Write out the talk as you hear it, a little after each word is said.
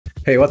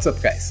Hey, what's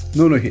up guys?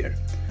 Nuno here.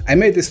 I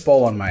made this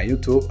poll on my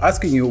YouTube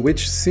asking you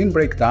which scene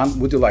breakdown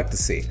would you like to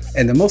see,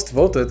 and the most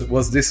voted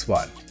was this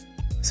one.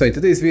 So in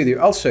today's video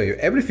I'll show you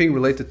everything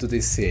related to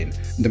this scene,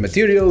 the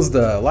materials,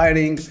 the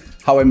lighting,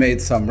 how I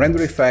made some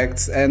render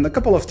effects and a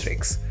couple of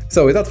tricks.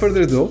 So without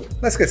further ado,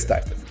 let's get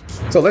started.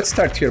 So let's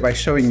start here by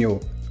showing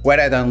you where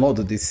I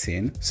downloaded this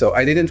scene. So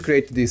I didn't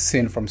create this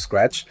scene from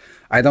scratch,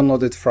 I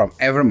downloaded from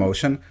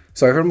Evermotion.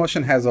 So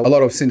Evermotion has a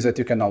lot of scenes that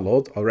you can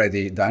download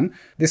already done.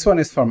 This one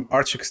is from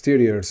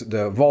ArchiExteriors,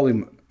 the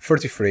volume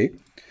 33,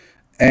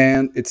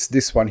 and it's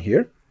this one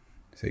here.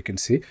 So you can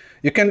see,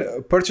 you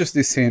can purchase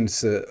these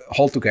scenes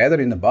all together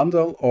in a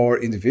bundle or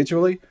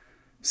individually.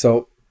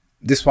 So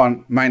this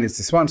one, mine is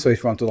this one. So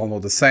if you want to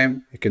download the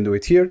same, you can do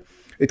it here.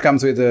 It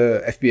comes with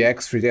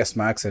FBX, 3ds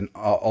Max, and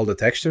all the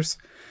textures.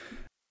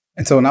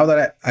 And so now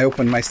that I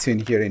open my scene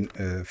here in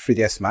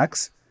 3ds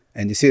Max,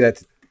 and you see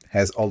that it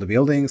has all the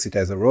buildings, it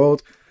has a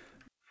road.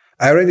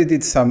 I already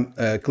did some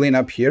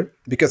cleanup here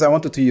because I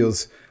wanted to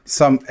use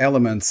some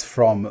elements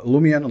from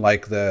Lumion,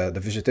 like the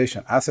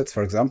vegetation assets,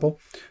 for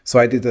example. So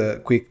I did a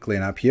quick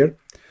cleanup here,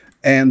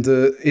 and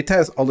it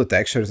has all the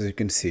textures, as you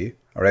can see,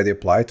 already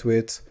applied to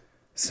it.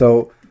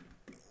 So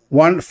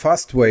one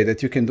fast way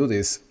that you can do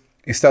this,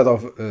 instead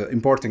of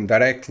importing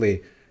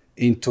directly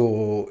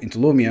into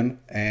Lumion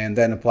and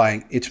then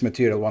applying each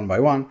material one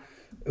by one,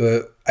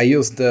 I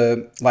use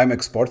the Lime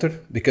Exporter,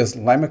 because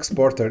Lime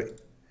Exporter,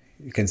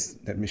 you can,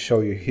 let me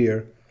show you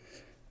here.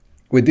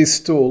 With this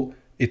tool,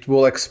 it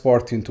will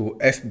export into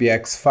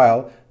FBX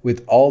file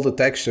with all the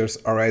textures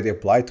already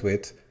applied to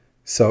it.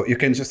 So you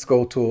can just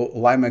go to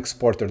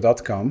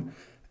limeexporter.com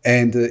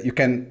and you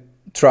can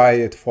try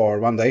it for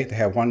 1 day. They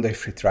have 1 day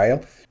free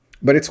trial,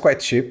 but it's quite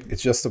cheap.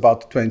 It's just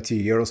about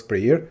 20 euros per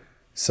year.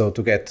 So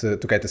to get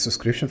a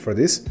subscription for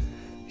this.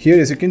 Here,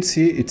 as you can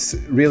see, it's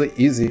really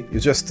easy. You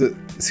just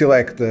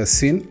select the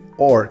scene,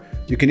 or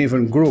you can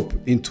even group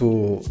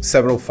into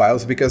several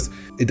files, because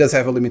it does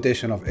have a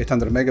limitation of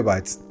 800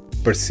 megabytes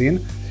per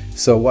scene.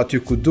 So what you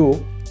could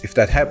do, if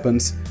that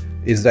happens,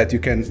 is that you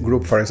can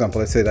group, for example,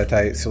 let's say that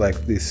I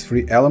select these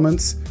 3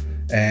 elements,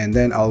 and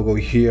then I'll go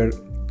here,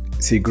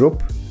 see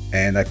group,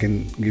 and I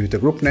can give it a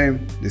group name.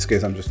 In this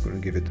case, I'm just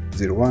going to give it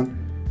 01,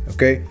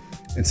 okay?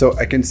 And so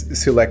I can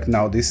select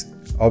now this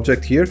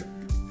object here.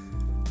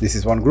 This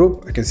is one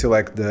group. I can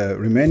select the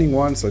remaining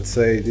ones, let's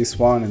say this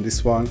one and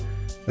this one.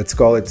 Let's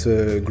call it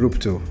group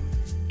 2.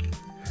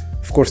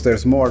 Of course,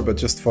 there's more, but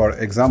just for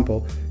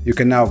example, you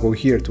can now go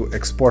here to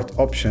export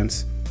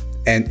options,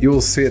 and you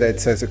will see that it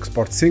says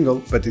export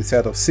single, but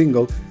instead of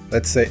single,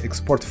 let's say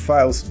export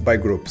files by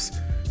groups.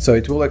 So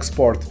it will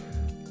export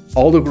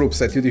all the groups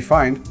that you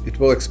defined. It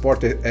will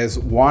export it as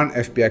one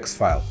FBX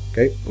file,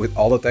 okay, with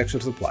all the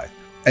textures applied.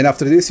 And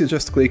after this, you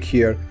just click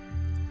here,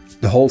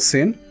 the whole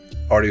scene,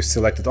 or you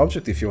selected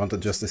object if you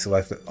wanted just the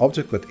selected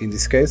object, but in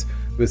this case,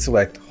 we'll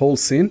select whole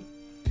scene,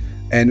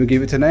 and we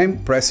give it a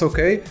name, press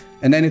OK,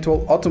 and then it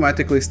will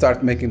automatically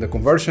start making the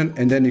conversion,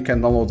 and then you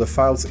can download the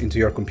files into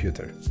your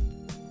computer.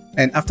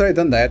 And after I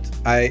done that,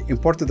 I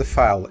imported the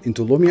file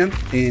into Lumion.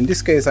 In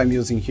this case, I'm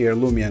using here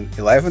Lumion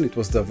 11. It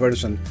was the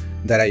version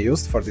that I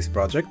used for this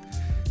project.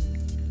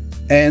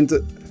 And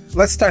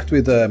let's start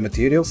with the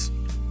materials.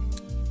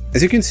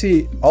 As you can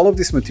see, all of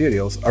these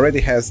materials already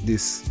has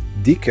these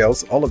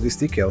decals. All of these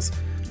decals,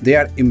 they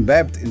are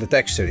embedded in the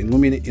texture. In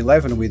Lumion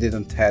 11, we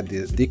didn't have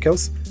the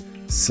decals.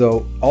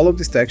 So all of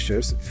these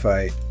textures, if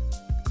I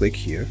click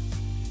here,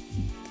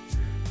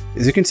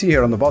 as you can see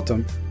here on the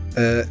bottom,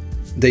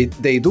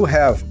 they do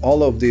have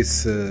all of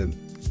these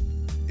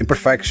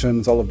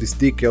imperfections, all of these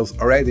decals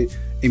already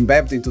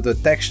embedded into the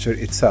texture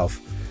itself.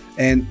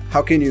 And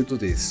how can you do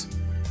this?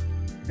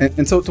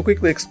 And so to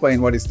quickly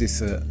explain what is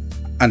this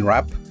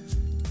unwrap,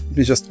 let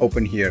me just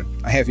open here.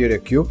 I have here a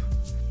cube.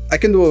 I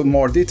can do a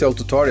more detailed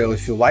tutorial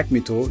if you like me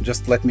to.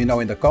 Just let me know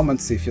in the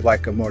comments if you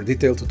like a more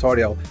detailed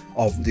tutorial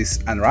of this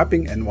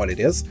unwrapping and what it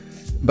is.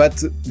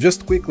 But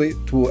just quickly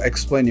to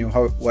explain you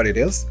what it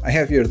is, I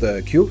have here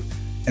the cube,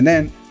 and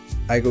then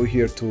I go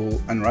here to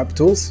unwrap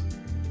tools,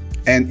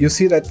 and you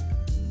see that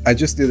I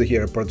just did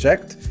here a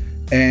project,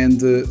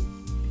 and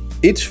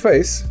each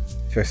face,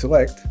 if I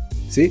select,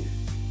 see,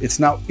 it's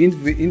now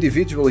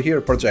individually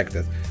here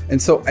projected.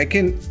 And so I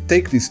can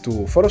take this to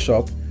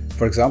Photoshop,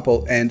 for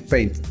example, and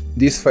paint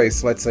this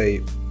face, let's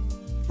say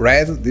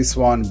red, this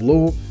one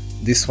blue,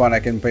 this one I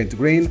can paint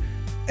green.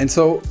 And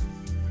so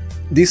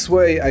this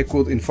way I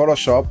could, in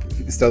Photoshop,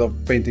 instead of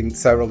painting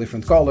several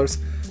different colors,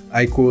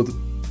 I could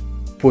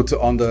put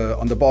on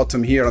the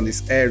bottom here on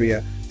this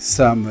area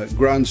some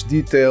grunge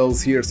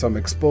details, here some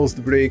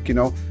exposed brick, you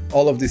know,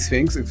 all of these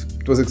things.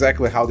 It was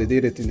exactly how they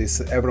did it in this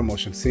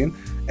Evermotion scene,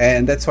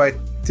 and that's why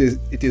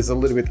it is a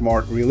little bit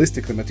more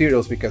realistic, the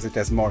materials, because it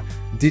has more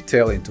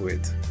detail into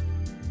it.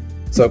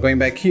 So going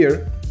back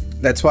here,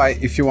 that's why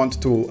if you want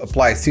to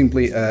apply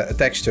simply a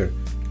texture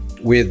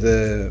with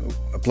a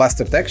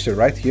plaster texture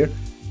right here,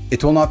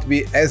 it will not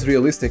be as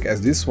realistic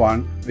as this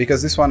one,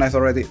 because this one has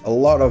already a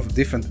lot of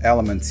different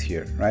elements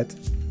here, right?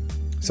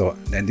 So,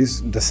 and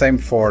this the same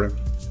for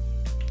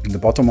the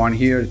bottom one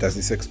here. It has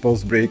this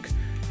exposed brick.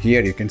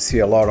 Here you can see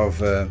a lot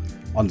of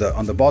on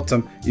the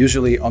bottom.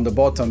 Usually on the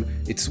bottom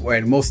it's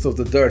where most of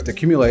the dirt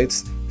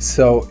accumulates,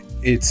 so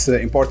it's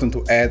important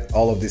to add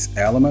all of these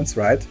elements,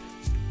 right?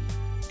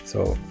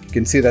 So you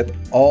can see that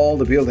all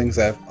the buildings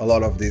have a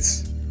lot of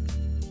these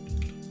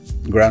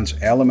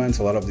grunge elements,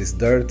 a lot of this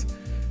dirt.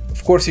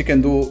 Of course you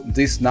can do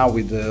this now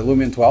with the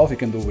Lumion 12, you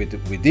can do with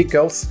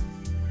decals,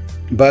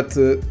 but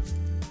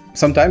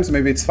sometimes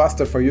maybe it's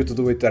faster for you to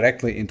do it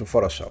directly into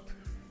Photoshop.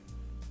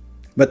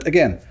 But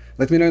again,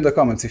 let me know in the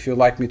comments if you'd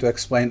like me to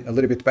explain a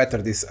little bit better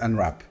this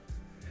unwrap.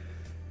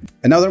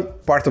 Another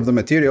part of the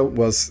material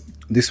was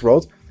this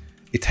road.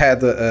 It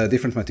had a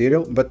different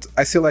material, but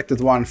I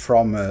selected one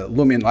from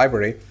Lumion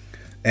library,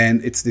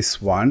 and it's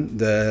this one,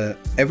 the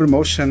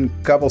Evermotion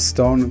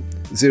Cobblestone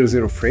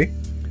 003.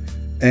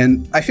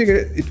 And I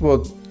figured it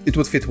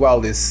would fit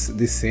well this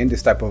scene,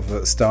 this type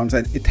of stones,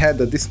 and it had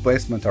the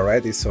displacement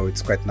already, so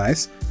it's quite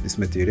nice, this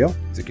material,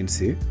 as you can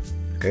see.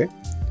 Okay.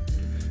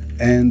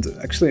 And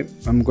actually,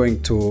 I'm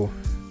going to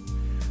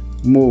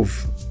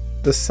move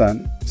the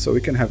sun so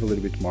we can have a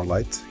little bit more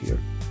light here.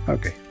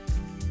 Okay,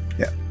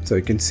 yeah, so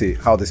you can see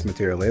how this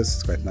material is,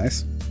 it's quite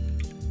nice.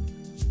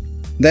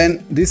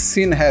 Then this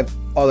scene had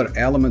other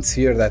elements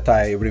here that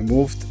I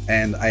removed,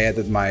 and I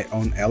added my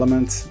own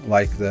elements,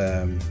 like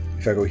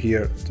if I go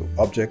here to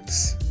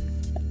objects,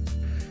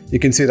 you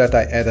can see that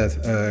I added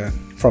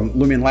from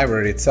Lumion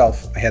library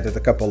itself, I added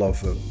a couple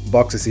of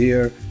boxes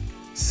here,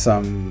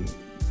 some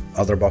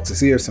other boxes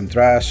here, some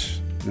trash,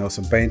 you know,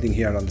 some painting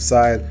here on the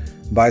side,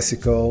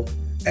 bicycle,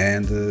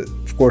 and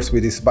of course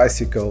with this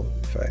bicycle,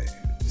 if I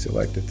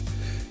select it,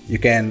 you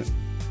can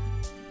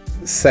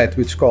set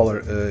which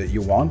color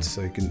you want,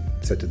 so you can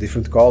set a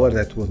different color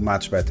that would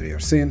match better your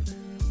scene.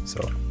 So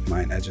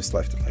mine, I just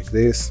left it like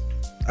this.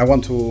 I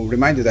want to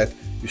remind you that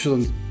you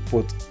shouldn't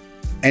put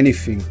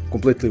anything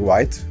completely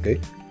white, okay,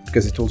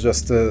 because it will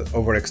just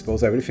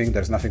overexpose everything.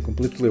 There's nothing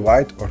completely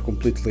white or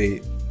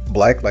completely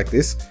black like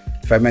this.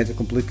 If I made it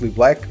completely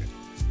black,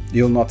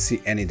 you'll not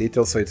see any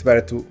detail, so it's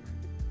better to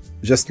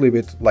just leave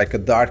it like a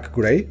dark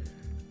gray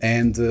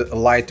and a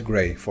light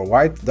gray for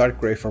white, dark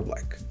gray for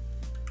black.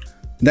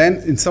 Then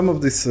in some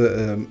of these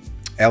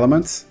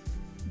elements,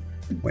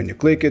 when you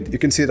click it, you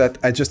can see that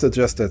I just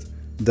adjusted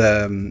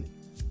the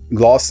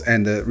gloss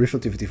and the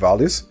reflectivity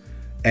values,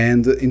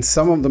 and in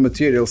some of the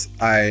materials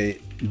I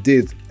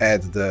did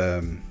add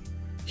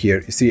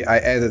here, you see I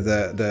added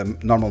the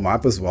normal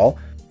map as well.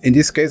 In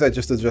this case, I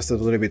just adjusted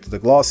a little bit the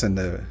gloss and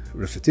the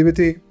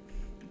reflectivity.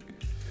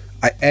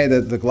 I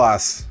added the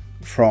glass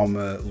from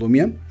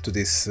Lumion to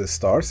these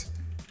stars,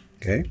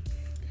 okay?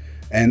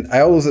 And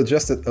I always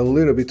adjusted a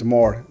little bit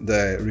more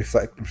the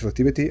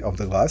reflectivity of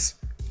the glass,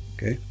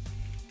 okay?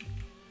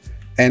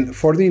 And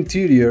for the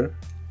interior,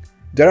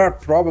 there are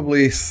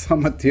probably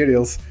some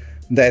materials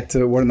that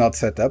were not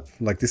set up,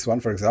 like this one,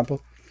 for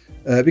example,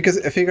 because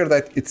I figured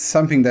that it's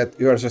something that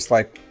you are just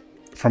like,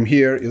 from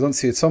here, you don't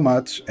see it so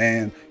much,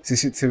 and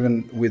since it's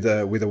even with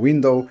a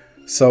window,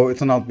 so it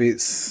will not be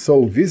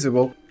so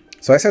visible.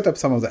 So I set up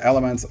some of the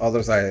elements,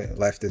 others I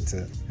left it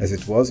as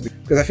it was,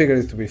 because I figured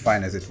it to be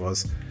fine as it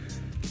was.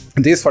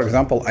 This, for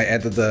example, I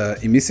added the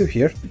emissive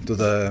here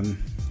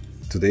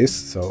to this,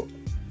 so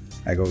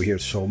I go here,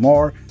 show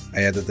more,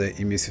 I added the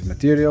emissive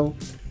material,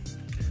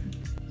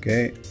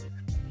 okay,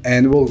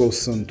 and we'll go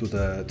soon to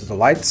the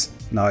lights.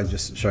 Now I'm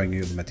just showing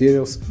you the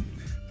materials.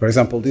 For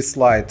example, these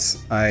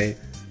lights, I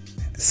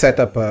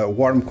set up a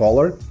warm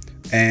color,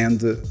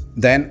 and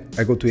then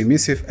I go to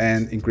emissive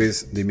and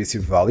increase the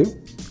emissive value.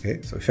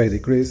 Okay, so if I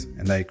decrease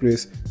and I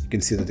increase, you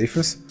can see the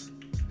difference.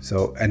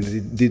 So, and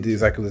it did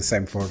exactly the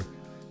same for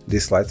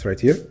this light right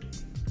here.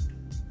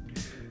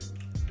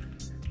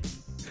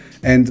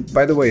 And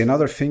by the way,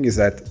 another thing is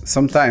that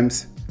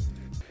sometimes,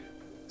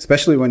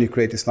 especially when you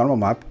create this normal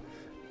map,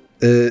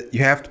 you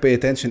have to pay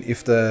attention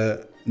if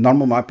the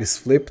normal map is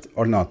flipped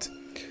or not.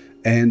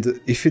 And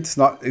if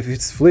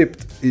it's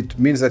flipped, it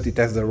means that it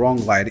has the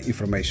wrong light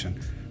information.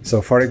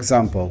 So for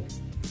example,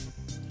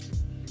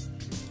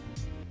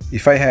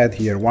 if I had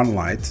here one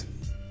light,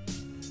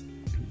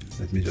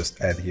 let me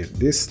just add here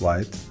this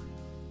light.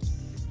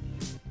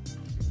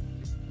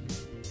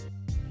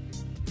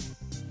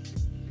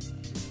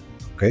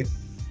 Okay,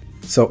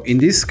 so in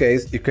this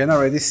case, you can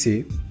already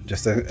see,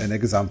 just an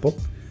example,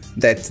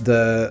 that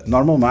the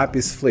normal map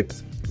is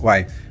flipped.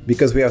 Why?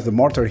 Because we have the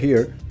mortar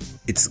here,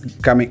 it's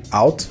coming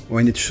out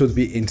when it should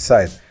be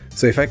inside.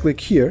 So if I click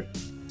here,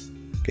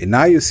 okay,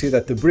 now you see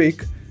that the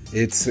brick,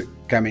 it's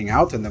coming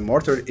out and the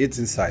mortar, it's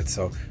inside.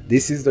 So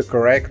this is the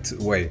correct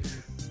way.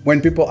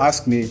 When people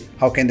ask me,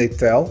 how can they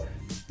tell?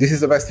 This is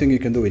the best thing you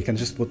can do. You can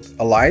just put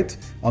a light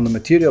on the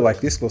material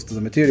like this, close to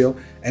the material,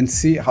 and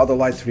see how the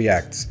light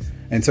reacts.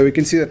 And so we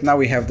can see that now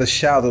we have the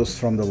shadows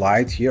from the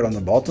light here on the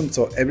bottom,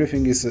 so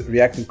everything is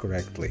reacting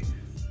correctly.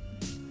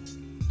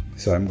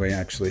 So I'm going to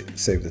actually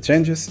save the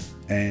changes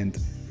and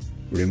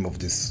remove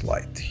this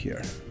light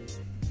here.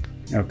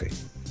 Okay.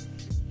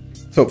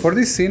 So for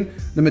this scene,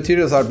 the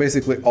materials are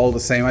basically all the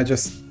same. I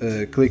just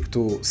click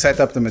to set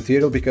up the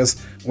material, because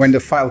when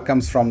the file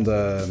comes from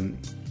the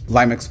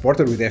Lime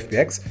exporter with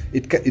FBX.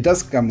 It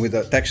does come with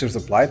the textures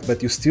applied,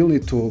 but you still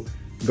need to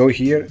go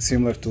here,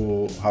 similar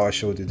to how I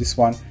showed you this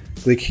one.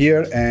 Click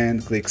here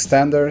and click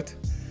standard,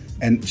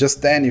 and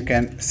just then you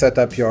can set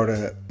up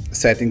your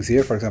settings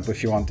here. For example,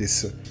 if you want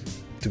this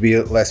to be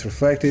less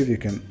reflective, you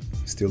can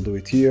still do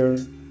it here,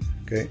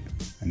 okay,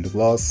 and the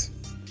gloss.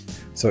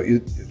 So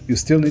you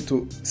still need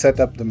to set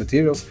up the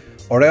materials,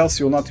 or else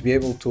you'll not be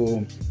able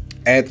to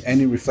add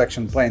any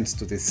reflection planes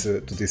to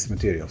these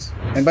materials.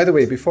 And by the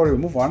way, before we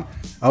move on,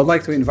 I would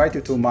like to invite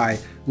you to my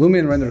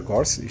Lumion Render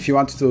course. If you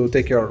want to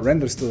take your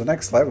renders to the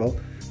next level,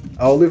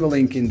 I'll leave a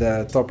link in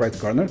the top right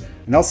corner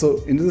and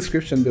also in the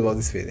description below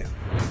this video.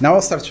 Now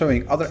I'll start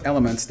showing other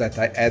elements that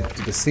I add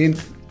to the scene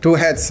to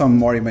add some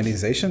more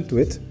humanization to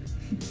it.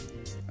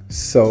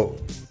 So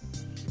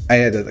I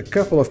added a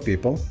couple of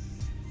people.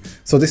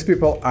 So these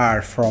people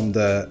are from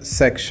the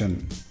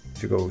section,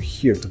 if you go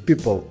here to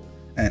people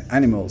and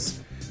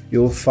animals,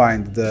 you'll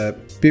find the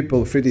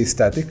people 3D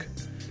static.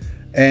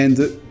 And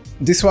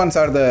these ones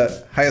are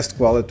the highest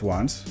quality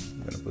ones.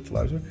 I'm gonna put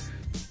larger.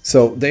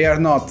 So they are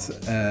not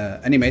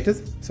animated,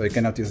 so you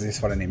cannot use this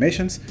for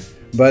animations,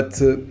 but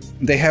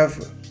they have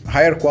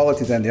higher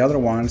quality than the other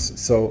ones.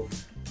 So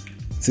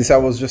since I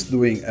was just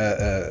doing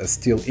a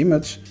still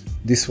image,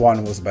 this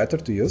one was better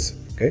to use,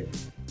 okay?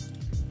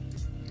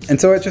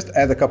 And so I just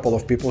add a couple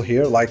of people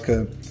here, like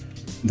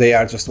they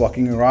are just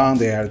walking around,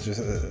 they are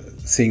just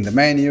seeing the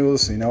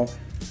menus, you know.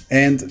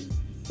 And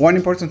one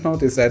important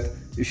note is that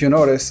if you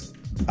notice,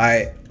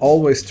 I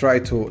always try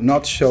to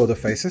not show the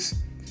faces,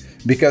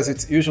 because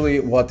it's usually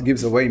what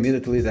gives away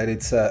immediately that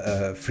it's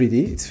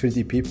 3D, it's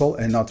 3D people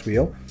and not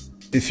real.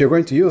 If you're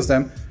going to use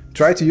them,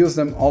 try to use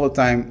them all the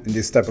time in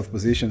this type of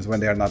positions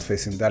when they are not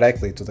facing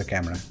directly to the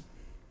camera.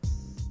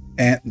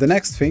 And the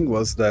next thing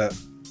was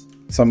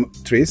some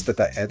trees that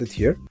I added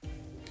here.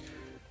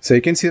 So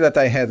you can see that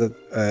I had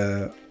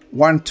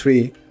one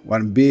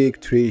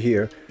big tree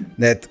here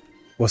that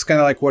was kind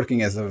of like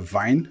working as a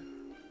vine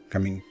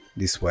coming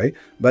this way,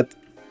 but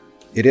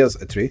it is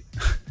a tree.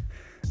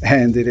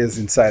 And it is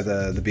inside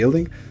the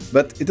building,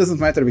 but it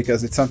doesn't matter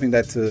because it's something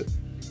that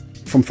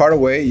from far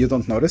away you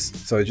don't notice,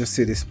 so you just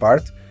see this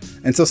part.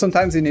 And so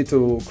sometimes you need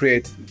to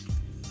create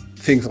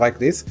things like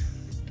this.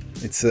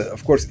 It's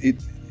of course,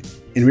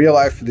 in real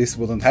life this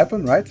wouldn't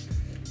happen, right?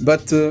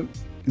 But the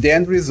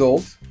end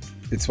result,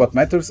 it's what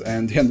matters,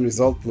 and the end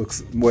result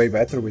looks way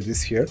better with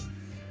this here.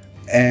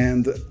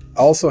 And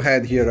I also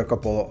had here a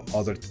couple of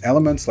other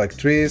elements like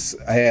trees.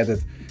 I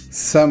added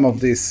some of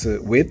these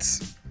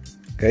widths,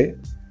 okay?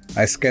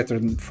 I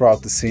scattered them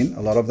throughout the scene,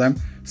 a lot of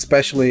them,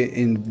 especially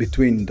in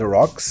between the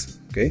rocks,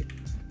 okay?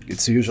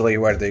 It's usually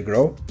where they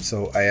grow,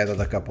 so I added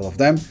a couple of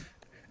them.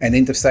 And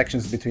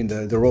intersections between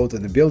the road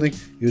and the building,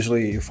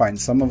 usually you find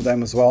some of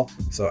them as well,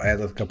 so I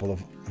added a couple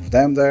of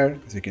them there,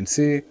 as you can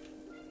see.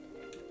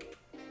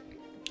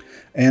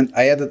 And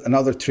I added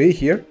another tree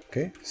here,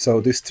 okay?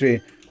 So this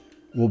tree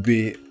will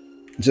be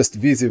just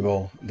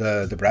visible,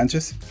 the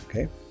branches,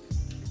 okay?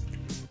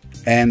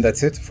 And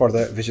that's it for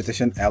the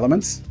vegetation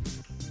elements.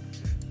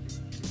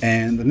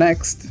 And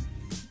next,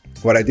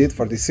 what I did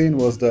for this scene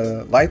was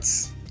the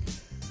lights.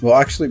 Well,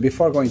 actually,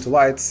 before going to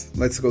lights,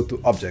 let's go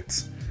to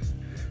objects.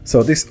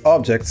 So these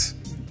objects,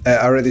 I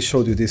already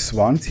showed you this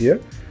one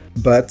here,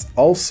 but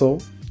also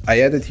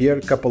I added here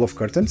a couple of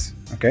curtains,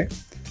 okay?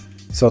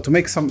 So to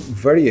make some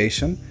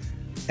variation,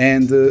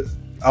 and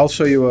I'll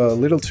show you a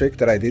little trick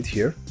that I did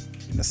here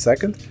in a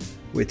second,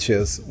 which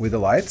is with the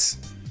lights.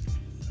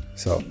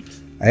 So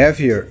I have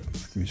here,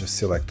 let me just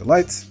select the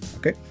lights,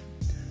 okay?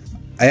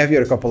 I have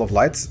here a couple of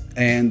lights,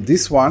 and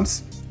these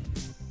ones,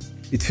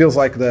 it feels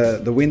like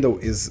the window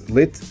is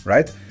lit,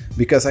 right?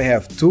 Because I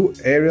have two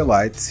area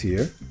lights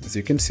here, as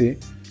you can see,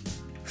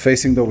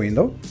 facing the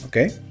window,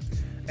 okay?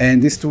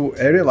 And these two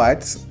area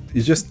lights,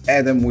 you just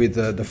add them with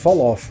the fall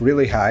off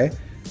really high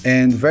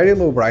and very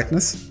low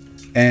brightness.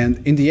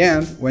 And in the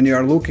end, when you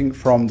are looking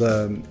from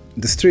the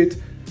street,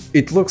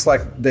 it looks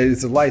like there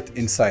is a light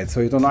inside.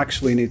 So you don't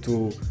actually need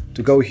to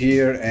go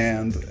here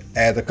and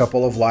add a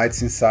couple of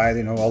lights inside,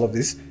 you know, all of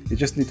this. You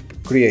just need to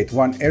create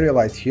one area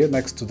light here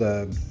next to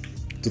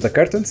the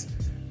curtains,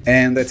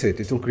 and that's it.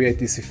 It will create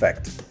this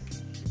effect.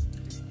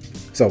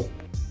 So,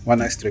 one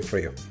nice trick for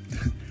you.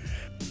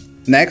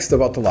 Next,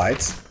 about the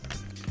lights.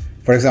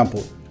 For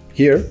example,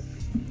 here,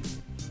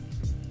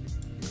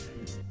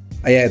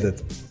 I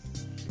added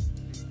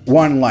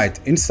one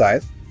light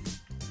inside,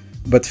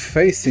 but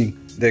facing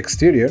the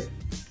exterior,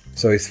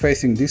 so it's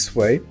facing this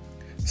way.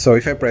 So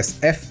if I press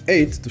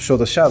F8 to show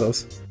the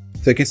shadows,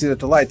 so you can see that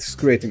the light is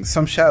creating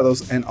some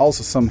shadows and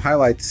also some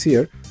highlights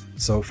here.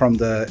 So from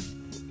the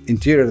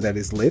interior that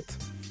is lit.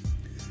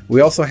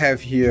 We also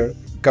have here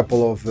a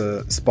couple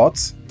of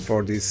spots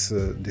for these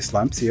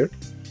lamps here.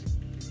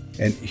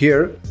 And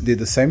here did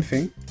the same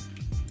thing.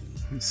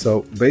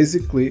 So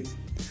basically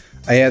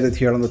I added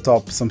here on the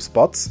top some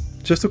spots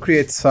just to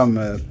create some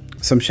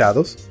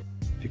shadows.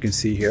 You can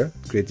see here,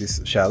 create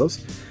these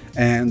shadows.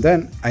 And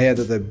then I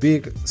added a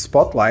big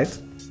spotlight.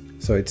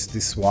 So it's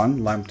this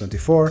one, lamp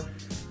 24.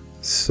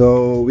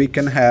 So we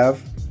can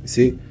have, you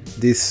see,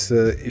 this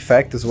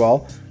effect as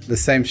well, the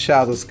same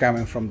shadows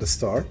coming from the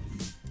store.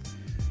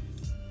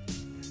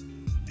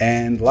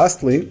 And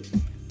lastly,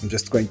 I'm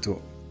just going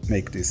to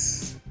make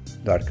this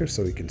darker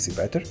so we can see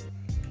better.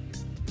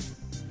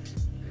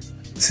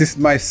 Since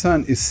my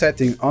sun is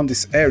setting on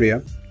this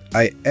area,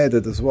 I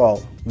added as well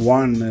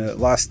one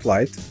last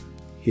light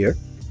here.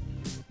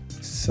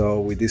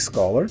 So with this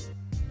color,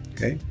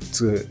 okay,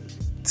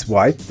 it's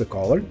white, the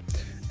color,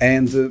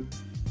 and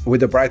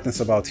with the brightness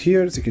about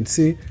here, as you can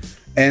see,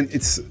 and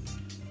it's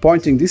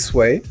pointing this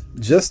way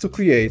just to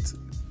create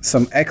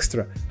some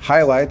extra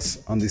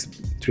highlights on this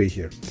tree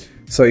here.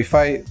 So if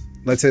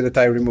let's say that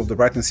I remove the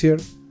brightness here,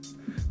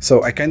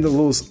 so I kind of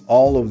lose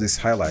all of these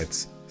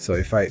highlights. So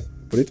if I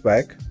put it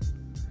back,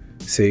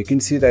 so you can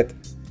see that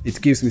it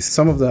gives me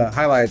some of the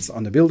highlights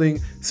on the building,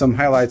 some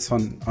highlights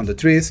on the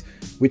trees,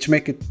 which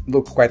make it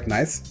look quite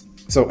nice.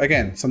 So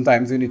again,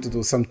 sometimes you need to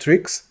do some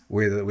tricks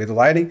with the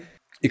lighting.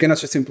 You cannot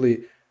just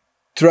simply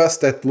trust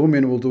that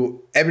Lumion will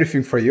do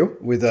everything for you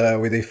with the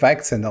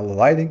effects and all the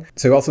lighting.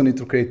 So you also need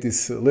to create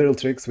these little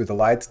tricks with the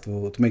light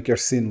to make your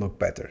scene look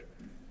better.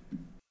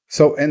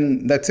 So,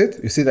 and that's it.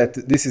 You see that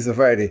this is a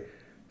very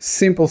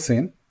simple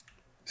scene.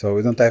 So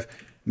we don't have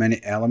many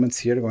elements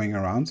here going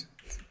around.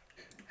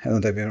 I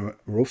don't have any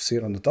roofs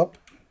here on the top.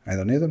 I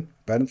don't need them,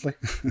 apparently.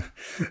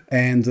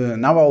 And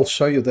now I'll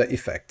show you the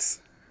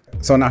effects.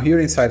 So now here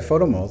inside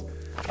photo mode,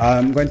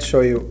 I'm going to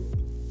show you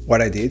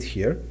what I did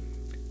here.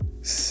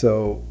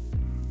 So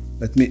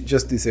let me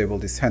just disable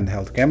this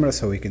handheld camera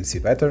so we can see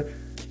better.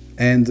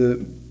 And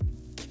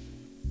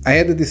I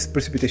added this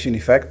precipitation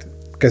effect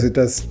because it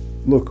does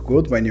look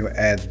good when you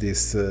add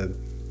this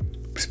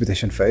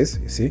precipitation phase,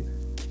 you see,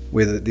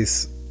 with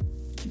this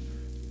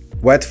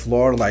wet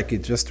floor like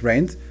it just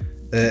rained.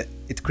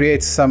 It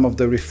creates some of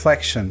the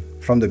reflection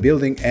from the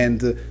building,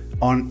 and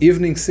on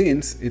evening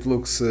scenes it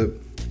looks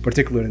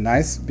particularly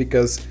nice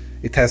because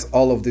it has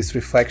all of these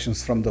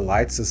reflections from the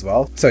lights as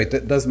well. So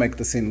it does make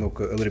the scene look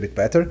a little bit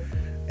better.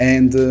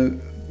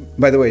 And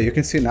by the way, you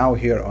can see now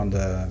here on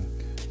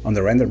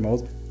the render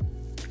mode,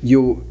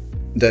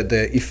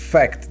 the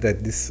effect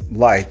that this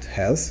light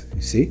has,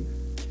 you see,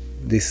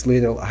 this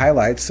little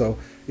highlight. So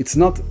it's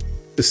not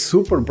a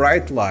super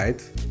bright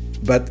light,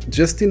 but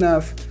just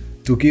enough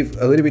to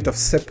give a little bit of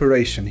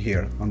separation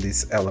here on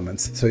these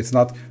elements. So it's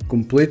not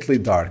completely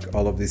dark,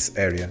 all of this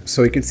area.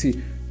 So you can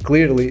see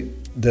clearly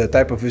the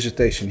type of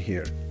vegetation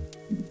here.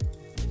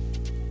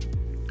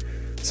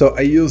 So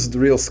I used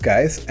real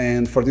skies,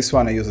 and for this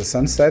one I use a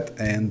sunset,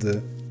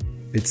 and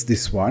it's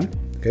this one,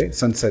 okay,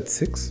 sunset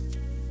 6.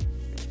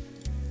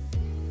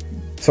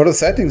 For the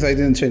settings I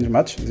didn't change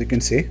much, as you can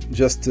see,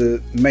 just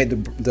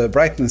made the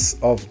brightness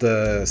of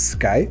the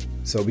sky.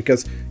 So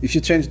because if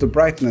you change the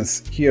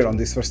brightness here on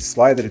this first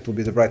slider, it will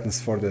be the brightness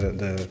for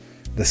the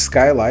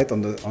skylight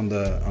on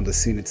the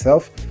scene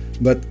itself.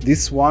 But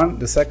this one,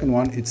 the second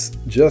one, it's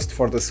just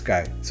for the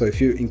sky. So if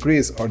you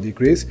increase or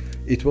decrease,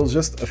 it will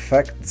just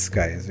affect the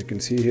sky, as you can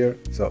see here.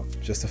 So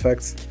just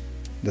affects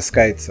the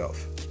sky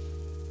itself.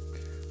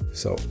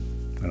 So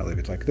I'm gonna leave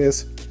it like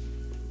this.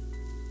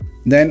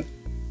 Then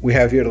we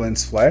have here the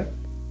lens flare.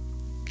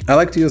 I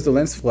like to use the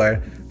lens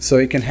flare so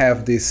you can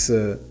have this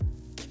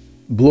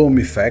bloom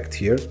effect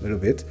here a little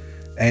bit.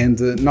 And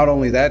not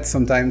only that,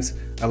 sometimes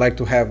I like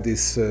to have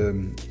this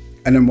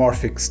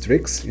anamorphic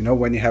streaks. You know,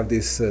 when you have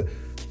this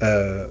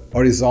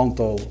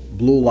horizontal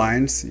blue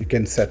lines, you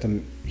can set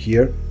them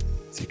here.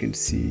 So you can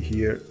see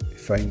here,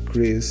 if I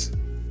increase,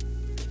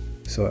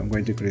 so I'm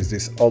going to increase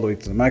this all the way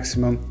to the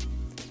maximum.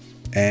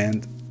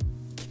 And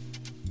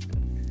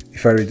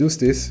if I reduce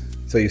this,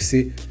 so you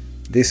see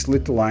these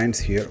little lines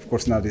here. Of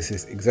course, now this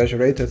is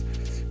exaggerated,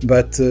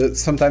 but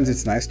sometimes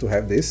it's nice to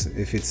have this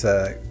if it's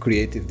a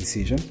creative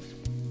decision.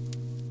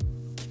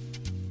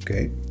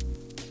 Okay.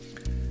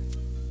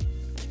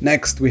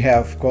 Next we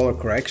have color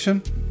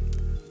correction.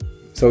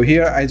 So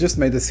here I just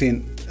made the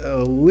scene a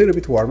little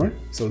bit warmer,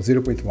 so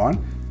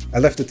 0.1. I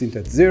left the tint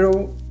at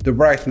 0. The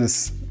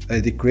brightness I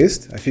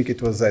decreased. I think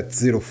it was at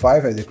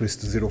 0.5. I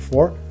decreased to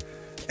 0.4,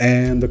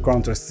 and the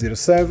contrast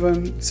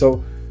 0.7.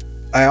 So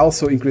I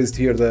also increased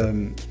here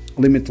the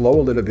limit low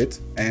a little bit,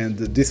 and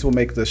this will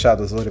make the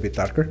shadows a little bit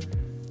darker.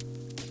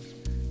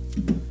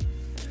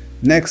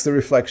 Next, the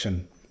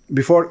reflection.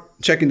 Before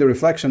checking the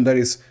reflection, there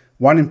is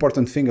one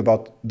important thing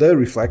about the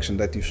reflection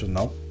that you should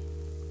know.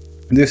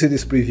 Do you see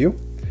this preview?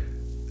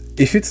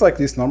 If it's like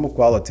this normal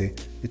quality,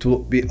 it will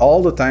be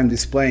all the time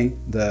displaying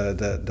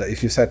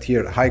if you set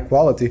here high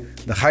quality,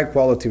 the high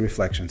quality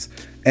reflections.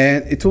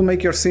 And it will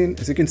make your scene,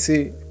 as you can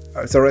see,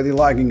 it's already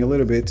lagging a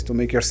little bit, to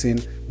make your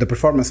scene, the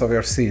performance of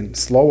your scene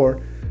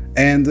slower.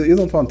 And you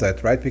don't want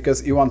that, right?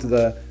 Because you want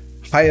the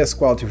highest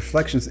quality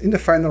reflections in the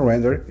final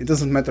render. It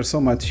doesn't matter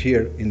so much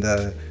here in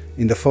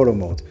the photo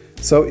mode.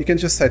 So you can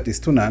just set this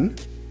to none,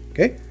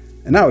 okay?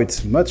 And now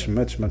it's much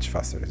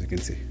faster, as you can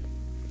see.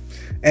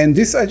 And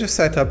this, I just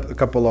set up a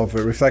couple of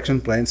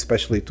reflection planes,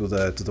 especially to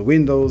the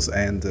windows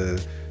and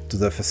to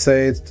the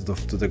facade,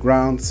 to the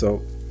ground.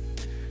 So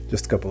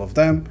just a couple of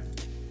them.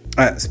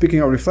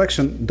 Speaking of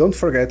reflection, don't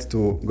forget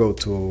to go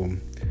to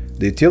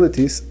the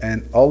utilities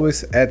and always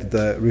add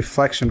the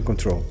reflection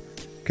control.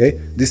 Okay,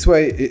 this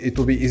way it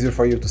will be easier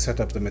for you to set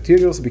up the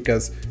materials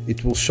because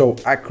it will show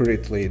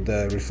accurately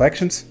the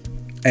reflections,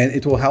 and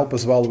it will help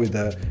as well with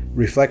the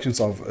reflections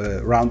of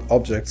round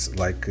objects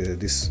like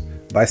this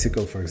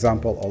bicycle, for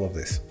example, all of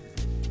this.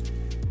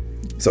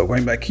 So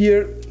going back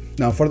here,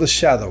 now for the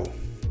shadow,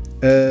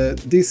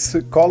 this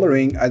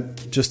coloring,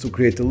 just to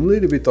create a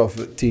little bit of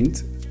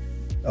tint,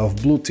 of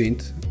blue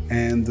tint,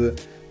 and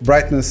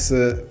brightness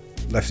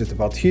left it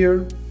about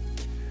here.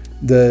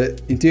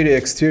 The interior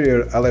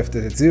exterior I left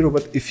it at 0,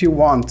 but if you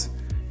want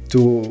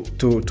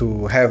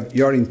to have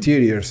your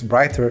interiors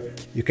brighter,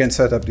 you can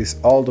set up this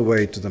all the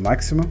way to the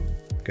maximum.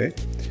 Okay,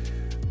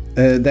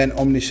 then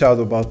omni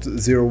shadow about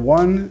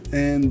 0.1,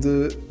 and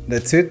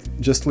that's it.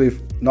 Just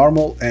leave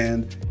normal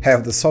and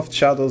have the soft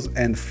shadows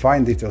and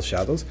fine detail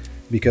shadows,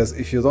 because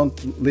if you don't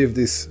leave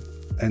this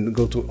and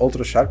go to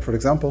ultra sharp, for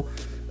example,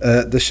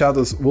 the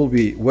shadows will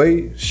be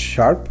way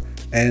sharp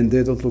and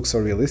they don't look so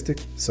realistic.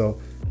 So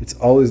it's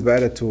always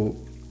better to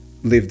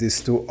leave these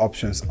two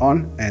options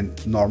on and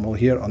normal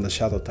here on the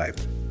shadow type.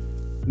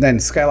 Then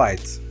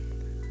skylights.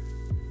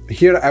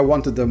 Here I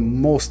wanted the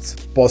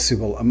most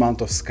possible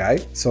amount of sky,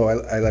 so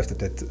I left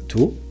it at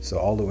 2, so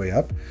all the way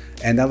up.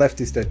 And I left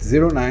this at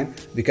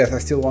 0.9 because I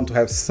still want to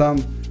have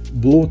some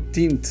blue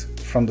tint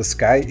from the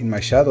sky in my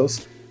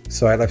shadows,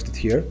 so I left it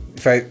here.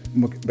 If I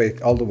make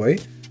it all the way,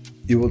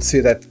 you will see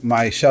that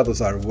my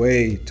shadows are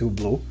way too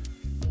blue.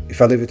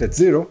 If I leave it at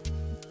 0,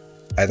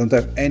 I don't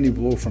have any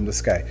blue from the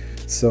sky.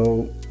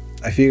 So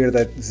I figured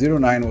that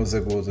 0.9 was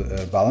a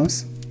good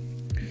balance.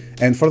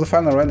 And for the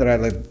final render, I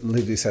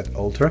leave this at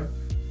ultra.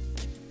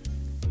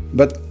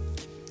 But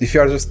if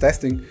you are just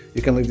testing,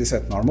 you can leave this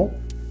at normal,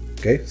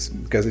 okay?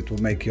 Because it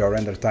will make your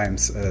render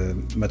times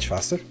much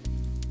faster.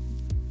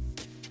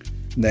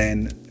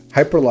 Then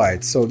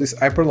hyperlight. So this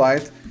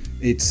hyperlight,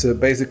 it's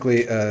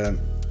basically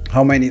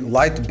how many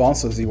light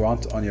bounces you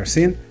want on your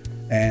scene,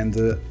 and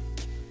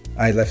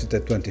I left it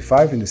at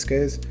 25 in this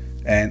case.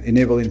 And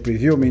enable in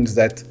preview means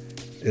that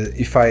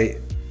if I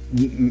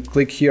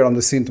click here on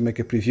the scene to make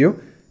a preview,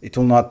 it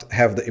will not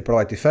have the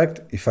hyperlight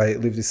effect. If I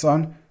leave this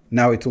on,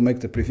 now it will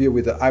make the preview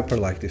with the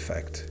hyperlight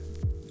effect.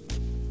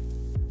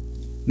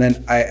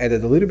 Then I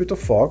added a little bit of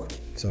fog,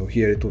 so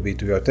here it will be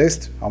to your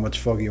taste, how much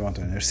fog you want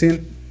on your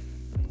scene.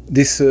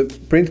 This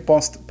print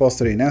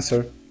poster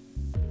enhancer,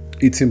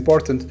 it's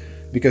important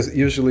because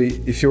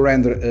usually if you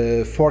render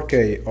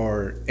 4K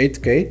or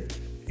 8K,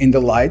 in the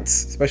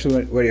lights,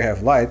 especially where you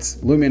have lights,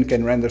 Lumion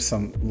can render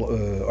some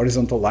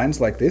horizontal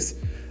lines like this,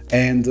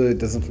 and it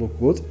doesn't look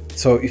good.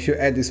 So if you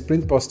add this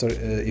print poster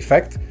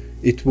effect,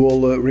 it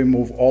will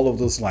remove all of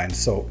those lines.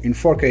 So in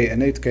 4K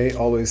and 8K,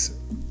 always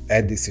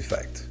add this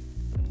effect.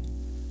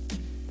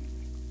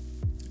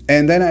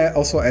 And then I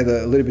also add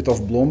a little bit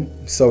of bloom,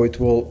 so it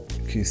will,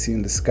 you can see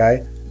in the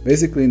sky,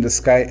 basically in the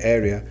sky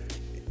area,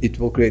 it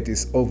will create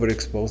this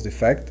overexposed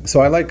effect.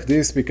 So I like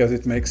this because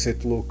it makes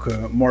it look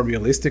more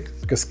realistic,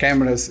 because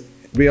cameras,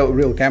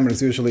 real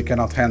cameras usually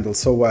cannot handle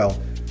so well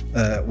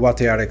what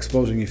they are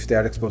exposing. If they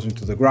are exposing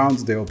to the ground,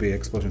 they will be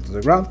exposing to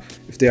the ground.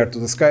 If they are to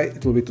the sky,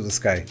 it will be to the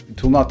sky.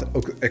 It will not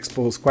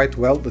expose quite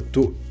well the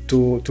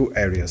two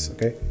areas,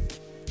 okay?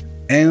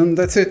 And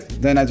that's it.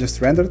 Then I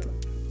just rendered.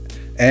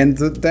 And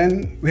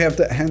then we have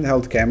the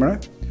handheld camera,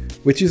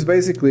 which is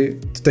basically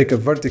to take a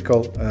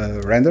vertical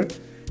render.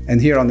 And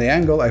here on the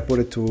angle, I put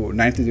it to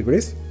 90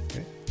 degrees.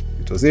 Okay.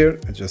 It was here,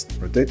 I just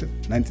rotated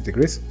 90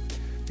 degrees.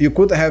 You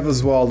could have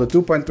as well the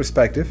 2-point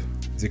perspective,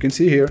 as you can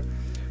see here,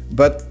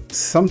 but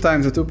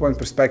sometimes the 2-point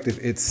perspective,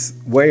 it's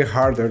way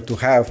harder to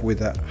have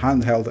with a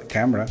handheld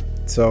camera.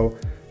 So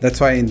that's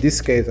why in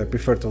this case, I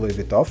prefer to leave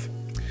it off.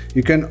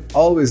 You can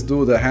always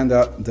do the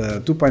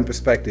 2-point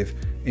perspective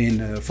in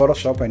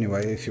Photoshop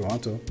anyway, if you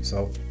want to.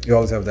 So you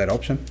always have that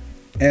option.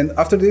 And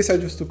after this, I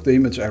just took the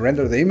image, I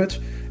rendered the image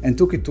and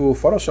took it to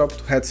Photoshop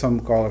to add some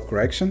color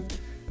correction.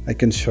 I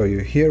can show you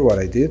here what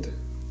I did.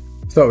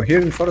 So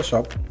here in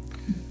Photoshop,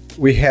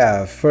 we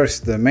have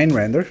first the main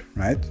render,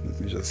 right?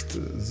 Let me just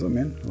zoom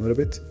in a little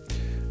bit.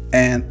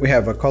 And we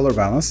have a color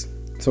balance.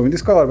 So in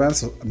this color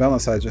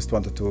balance, I just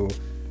wanted to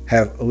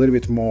have a little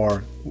bit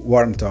more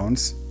warm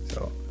tones.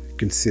 So you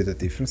can see the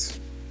difference.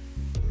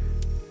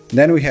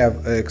 Then we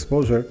have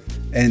exposure,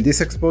 and this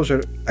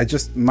exposure, I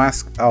just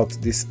mask out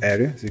this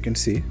area, as you can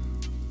see,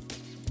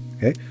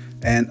 okay?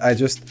 And I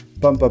just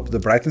pump up the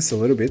brightness a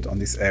little bit on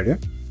this area,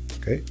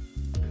 okay?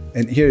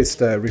 And here is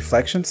the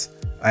reflections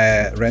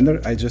I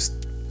render. I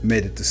just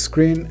made it to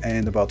screen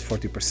and about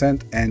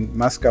 40% and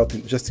mask out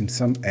just in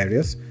some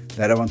areas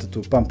that I wanted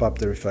to pump up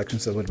the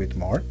reflections a little bit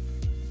more.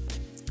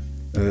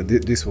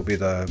 This will be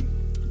the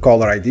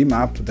color ID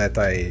map that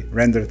I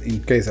rendered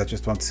in case I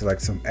just want to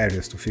select some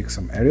areas to fix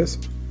some areas.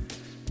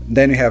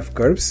 Then we have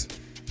curves.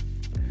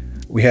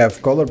 We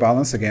have color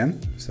balance again,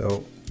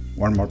 so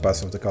one more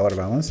pass of the color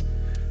balance.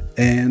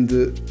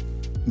 And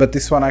but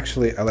this one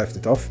actually I left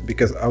it off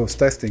because I was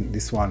testing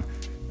this one,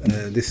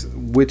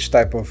 which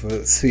type of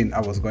scene I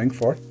was going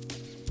for.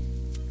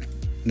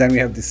 Then we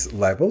have these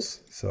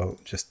levels, so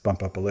just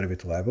pump up a little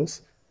bit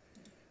levels.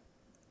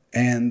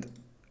 And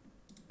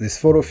this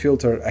photo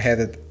filter, I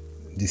added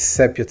this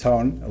sepia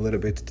tone a little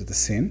bit to the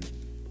scene,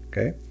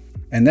 okay?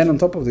 And then on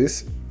top of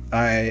this,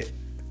 I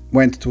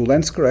went to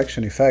lens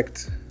correction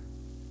effect,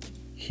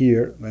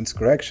 here, lens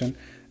correction,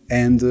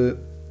 and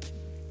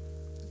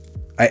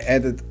I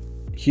added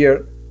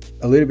here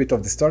a little bit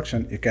of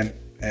distortion. You can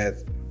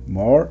add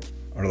more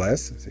or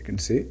less, as you can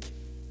see.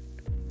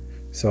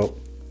 So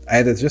I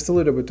added just a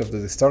little bit of the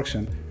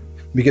distortion,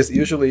 because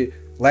usually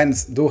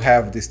lens do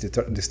have this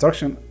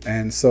distortion,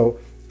 and so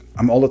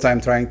I'm all the time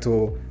trying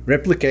to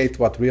replicate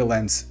what real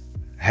lens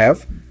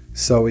have,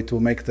 so it will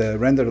make the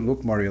render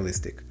look more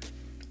realistic.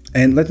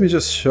 And let me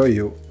just show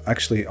you,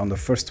 actually on the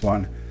first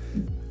one,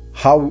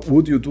 how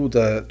would you do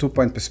the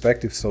 2-point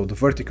perspective, so the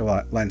vertical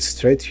line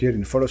straight here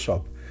in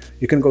Photoshop.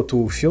 You can go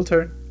to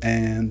filter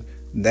and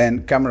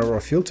then camera raw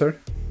filter,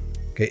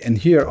 okay, and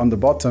here on the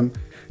bottom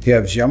you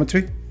have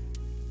geometry,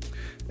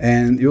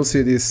 and you'll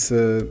see this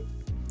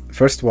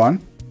first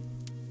one,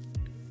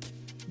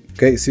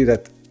 okay, you see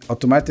that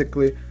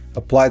automatically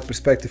applied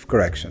perspective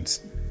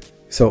corrections.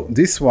 So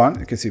this one,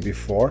 you can see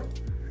before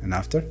and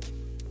after,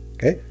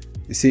 okay,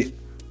 you see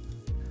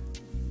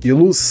you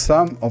lose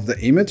some of the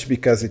image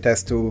because it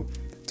has to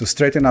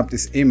straighten up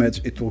this image.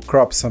 It will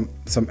crop some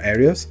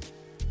areas,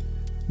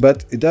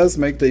 but it does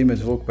make the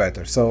image look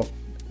better. So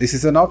this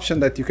is an option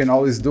that you can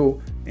always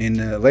do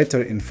in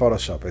later in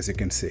Photoshop, as you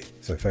can see.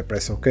 So if I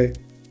press OK,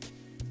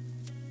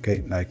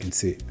 okay, now you can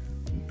see.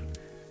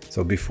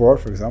 So before,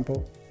 for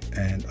example,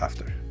 and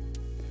after.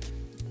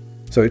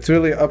 So it's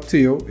really up to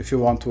you if you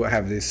want to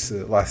have this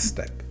last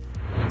step.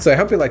 So I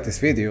hope you liked this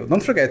video.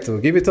 Don't forget to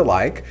give it a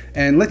like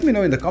and let me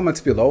know in the comments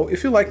below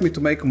if you'd like me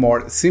to make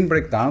more scene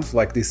breakdowns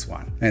like this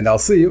one. And I'll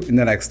see you in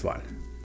the next one.